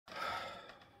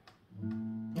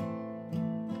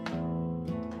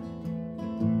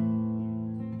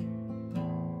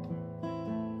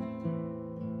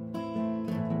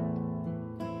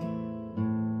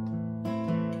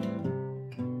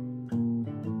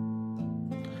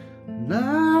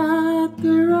not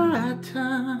the right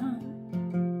time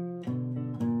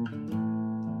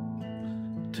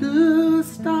to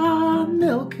start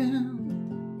milking.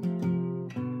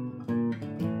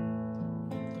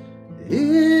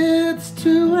 It's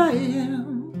 2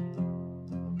 a.m.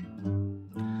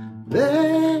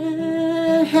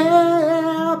 They'll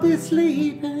be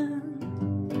sleeping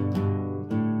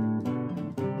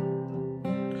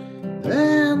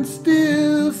and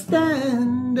still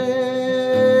standing.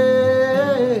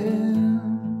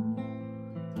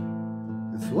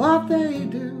 It's what they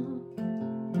do.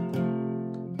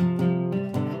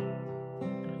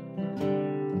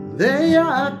 They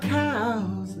are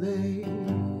cows, they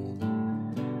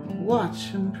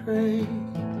watch and pray.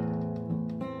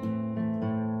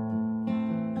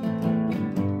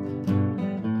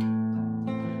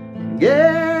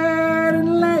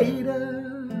 Getting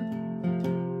later,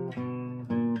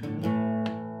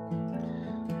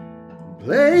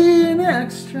 playing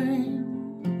extreme.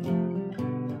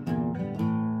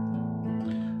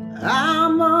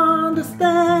 I'm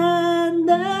understanding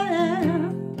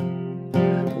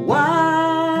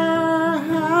why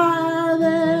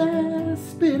they're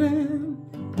spitting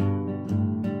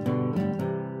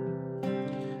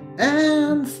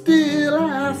and still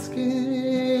asking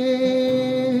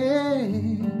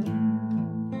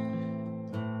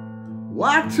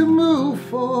what to move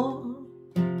for.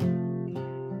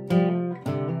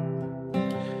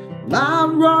 My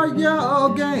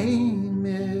royal game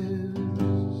is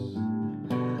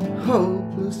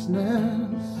hopelessness.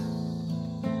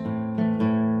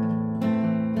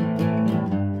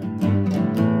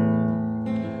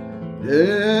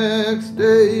 Next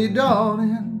day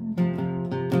dawning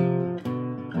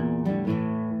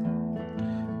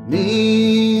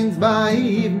means by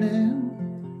evening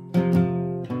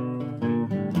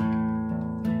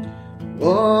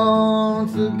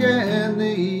once again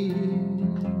the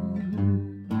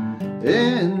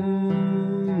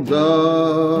ends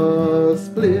are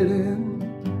splitting.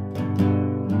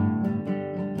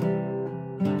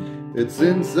 It's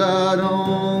since I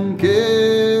don't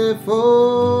care for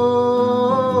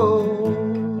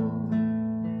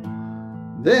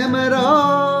them at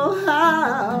all.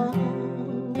 How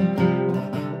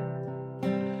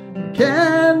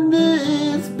can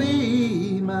this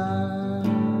be my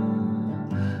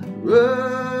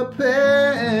repentance?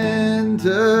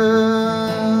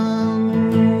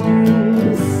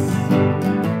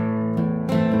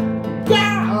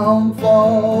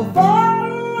 Downfall for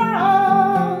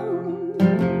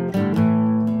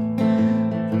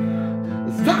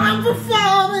it's time for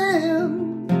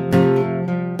falling.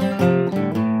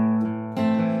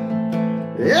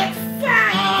 It's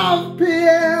 5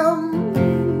 p.m.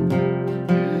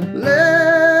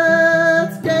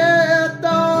 Let's get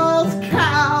those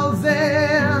cows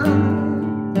in.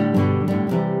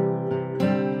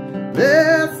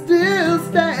 They're still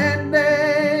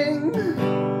standing.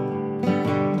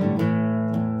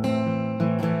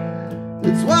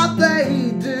 It's what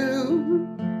they do.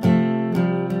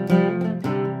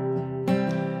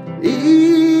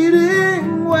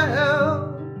 Eating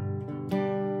well.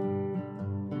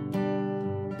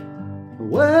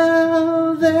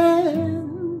 Well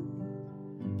then,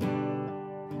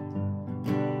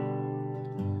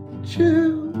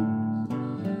 choose.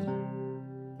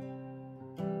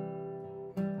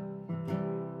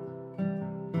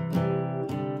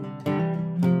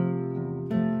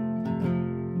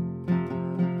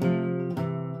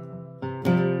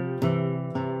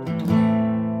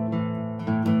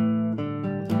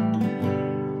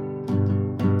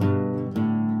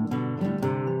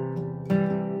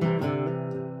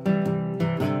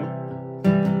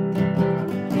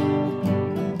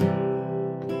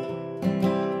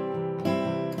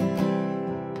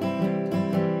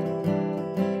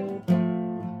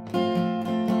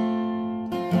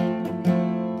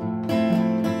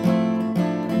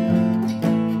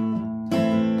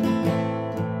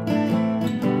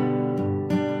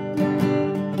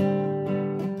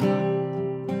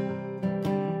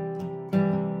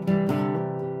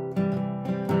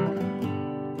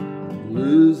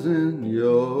 Losing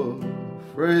your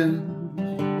friends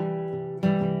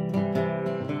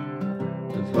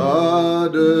is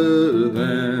harder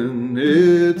than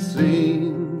it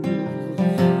seems.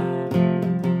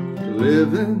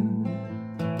 Living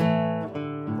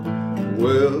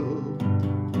well,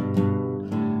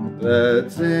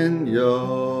 that's in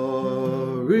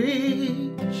your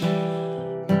reach.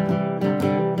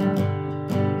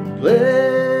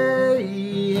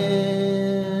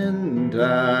 Playing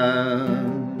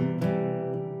time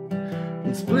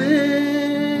and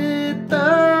split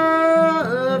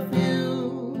the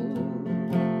fuse.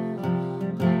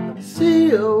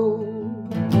 radio.